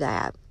me to do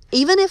that.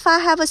 Even if I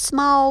have a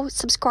small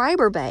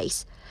subscriber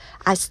base,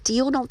 I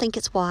still don't think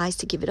it's wise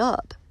to give it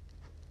up.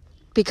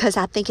 Because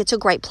I think it's a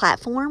great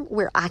platform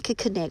where I could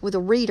connect with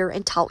a reader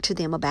and talk to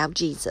them about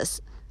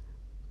Jesus.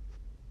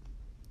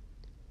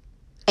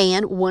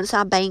 And once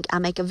I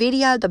make a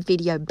video, the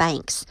video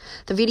banks.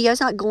 The video's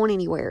not going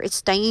anywhere. It's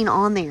staying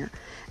on there.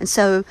 And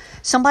so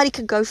somebody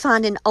could go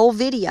find an old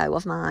video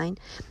of mine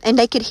and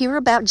they could hear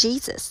about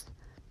Jesus.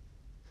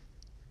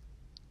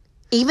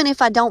 Even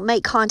if I don't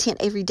make content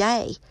every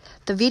day,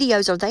 the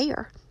videos are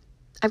there.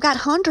 I've got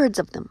hundreds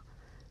of them.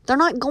 They're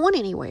not going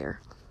anywhere.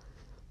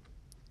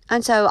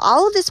 And so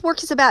all of this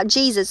work is about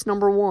Jesus,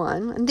 number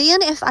one. And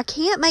then if I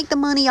can't make the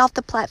money off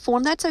the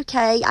platform, that's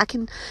okay. I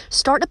can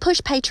start to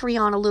push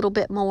Patreon a little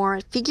bit more,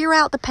 figure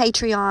out the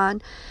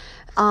Patreon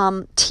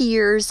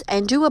tiers,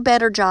 and do a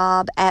better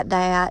job at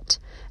that.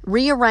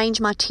 Rearrange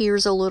my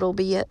tiers a little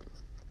bit.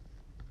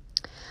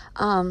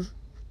 And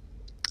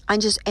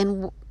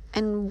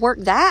work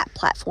that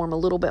platform a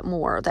little bit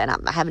more. That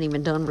I haven't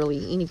even done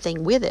really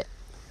anything with it.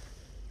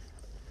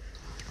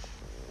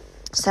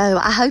 So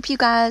I hope you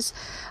guys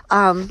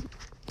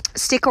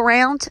stick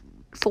around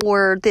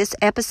for this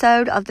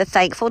episode of the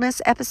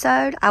Thankfulness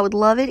episode. I would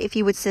love it if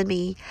you would send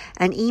me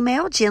an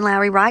email,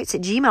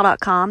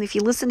 jenlowrywrites@gmail.com. If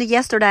you listened to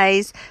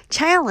yesterday's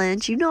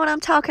challenge, you know what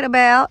I'm talking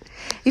about.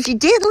 If you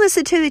didn't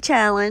listen to the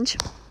challenge,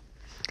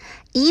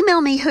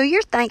 email me who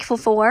you're thankful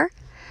for.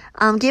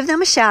 Give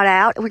them a shout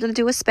out. We're going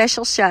to do a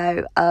special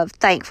show of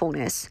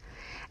thankfulness.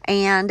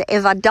 And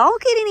if I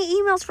don't get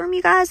any emails from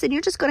you guys, then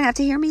you're just going to have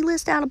to hear me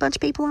list out a bunch of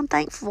people I'm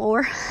thankful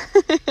for.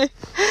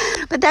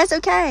 But that's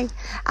okay.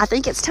 I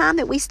think it's time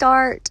that we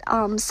start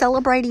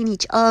celebrating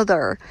each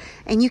other.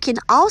 And you can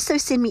also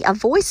send me a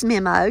voice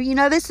memo.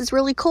 This is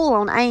really cool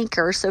on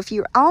Anchor. So if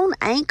you're on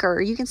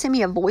Anchor, you can send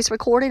me a voice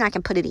recording. I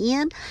can put it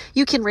in.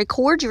 You can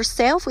record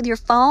yourself with your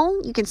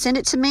phone. You can send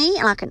it to me,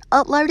 and I can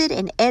upload it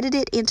and edit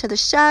it into the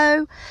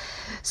show.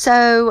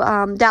 So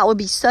that would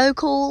be so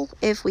cool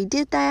if we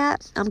did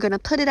that. I'm going to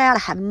put it out. I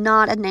have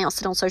not announced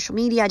it on social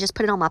media. I just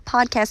put it on my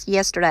podcast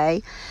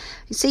yesterday.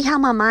 You see how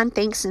my mind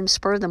thinks in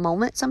spur of the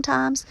moment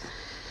sometimes?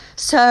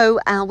 So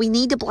we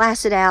need to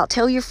blast it out.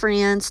 Tell your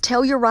friends,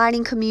 tell your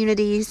writing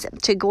communities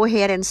to go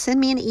ahead and send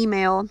me an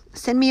email,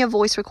 send me a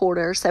voice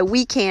recorder so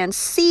we can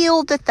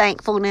seal the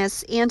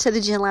thankfulness into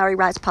the Jen Lowry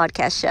Writes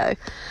podcast show.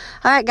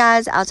 All right,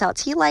 guys, I'll talk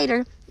to you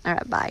later. All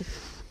right, bye.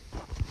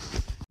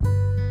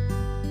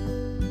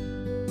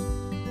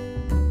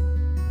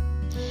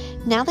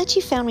 Now that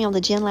you found me on the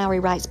Jen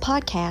Lowry Writes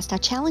podcast, I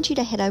challenge you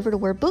to head over to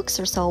where books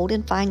are sold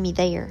and find me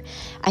there.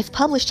 I've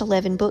published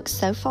 11 books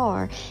so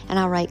far, and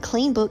I write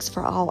clean books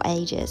for all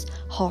ages.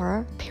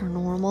 Horror,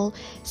 paranormal,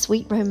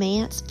 sweet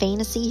romance,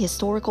 fantasy,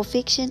 historical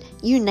fiction,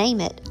 you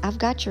name it. I've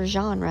got your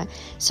genre.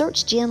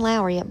 Search Jen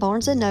Lowry at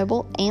Barnes &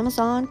 Noble,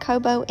 Amazon,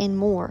 Kobo, and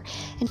more.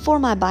 And for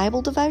my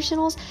Bible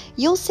devotionals,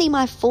 you'll see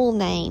my full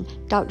name,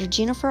 Dr.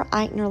 Jennifer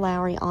Eichner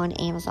Lowry, on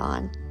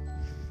Amazon.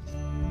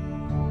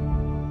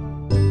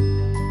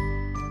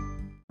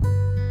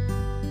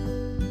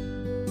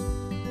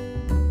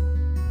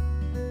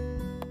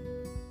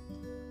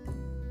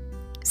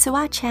 So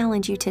I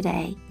challenge you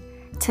today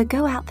to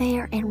go out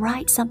there and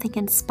write something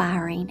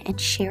inspiring and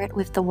share it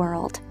with the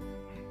world.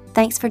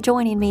 Thanks for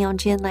joining me on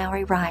Jen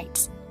Lowry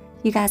Writes.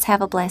 You guys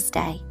have a blessed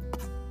day.